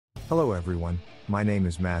Hello everyone, my name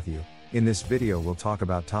is Matthew. In this video we'll talk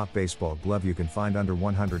about top baseball glove you can find under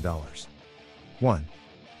 $100. 1.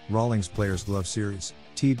 Rawlings Players Glove Series,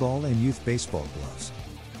 T-ball and youth baseball gloves.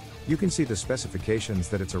 You can see the specifications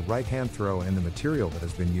that it's a right-hand throw and the material that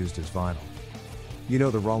has been used is vinyl. You know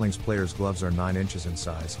the Rawlings Players gloves are 9 inches in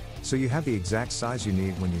size, so you have the exact size you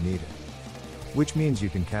need when you need it. Which means you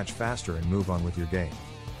can catch faster and move on with your game.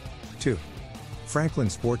 2. Franklin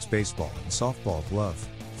Sports Baseball and Softball Glove,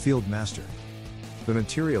 Field Master. The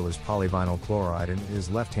material is polyvinyl chloride and it is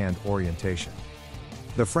left-hand orientation.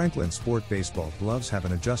 The Franklin Sport Baseball gloves have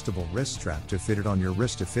an adjustable wrist strap to fit it on your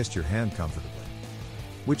wrist to fist your hand comfortably.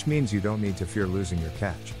 Which means you don't need to fear losing your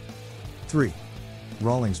catch. 3.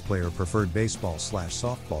 Rawlings Player Preferred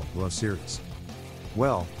Baseball/Softball Glove Series.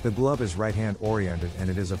 Well, the glove is right-hand oriented and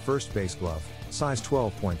it is a first base glove, size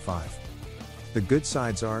 12.5. The good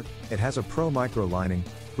sides are, it has a Pro Micro lining,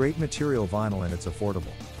 great material vinyl and it's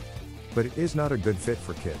affordable. But it is not a good fit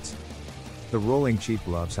for kids. The rolling cheap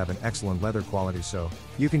gloves have an excellent leather quality, so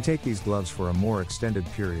you can take these gloves for a more extended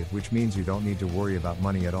period, which means you don't need to worry about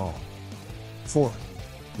money at all. 4.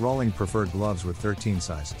 Rawling Preferred Gloves with 13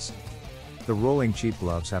 sizes. The rolling cheap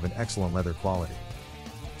gloves have an excellent leather quality.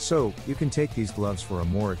 So, you can take these gloves for a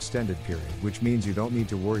more extended period, which means you don't need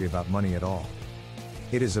to worry about money at all.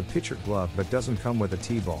 It is a pitcher glove but doesn't come with a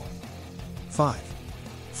T-ball. 5.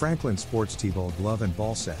 Franklin Sports T-ball Glove and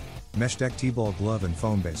Ball Set, Mesh Deck T-ball Glove and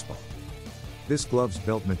Foam Baseball. This glove's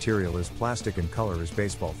built material is plastic and color is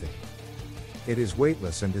baseball themed. It is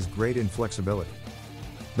weightless and is great in flexibility.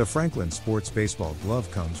 The Franklin Sports Baseball Glove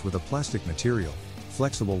comes with a plastic material,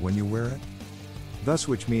 flexible when you wear it. Thus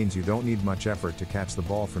which means you don't need much effort to catch the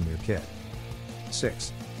ball from your kit.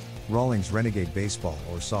 6. Rawlings Renegade Baseball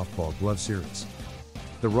or Softball Glove Series.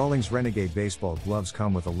 The Rawlings Renegade Baseball gloves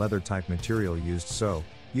come with a leather type material used so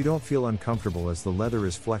you don't feel uncomfortable as the leather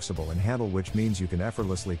is flexible and handle, which means you can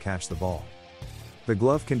effortlessly catch the ball. The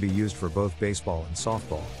glove can be used for both baseball and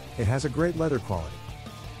softball. It has a great leather quality.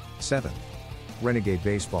 7. Renegade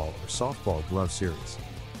Baseball or Softball Glove Series.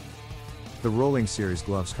 The Rolling Series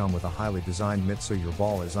gloves come with a highly designed mitt so your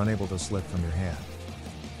ball is unable to slip from your hand.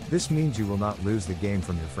 This means you will not lose the game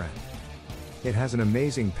from your friend. It has an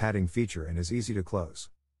amazing padding feature and is easy to close.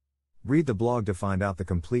 Read the blog to find out the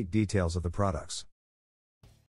complete details of the products.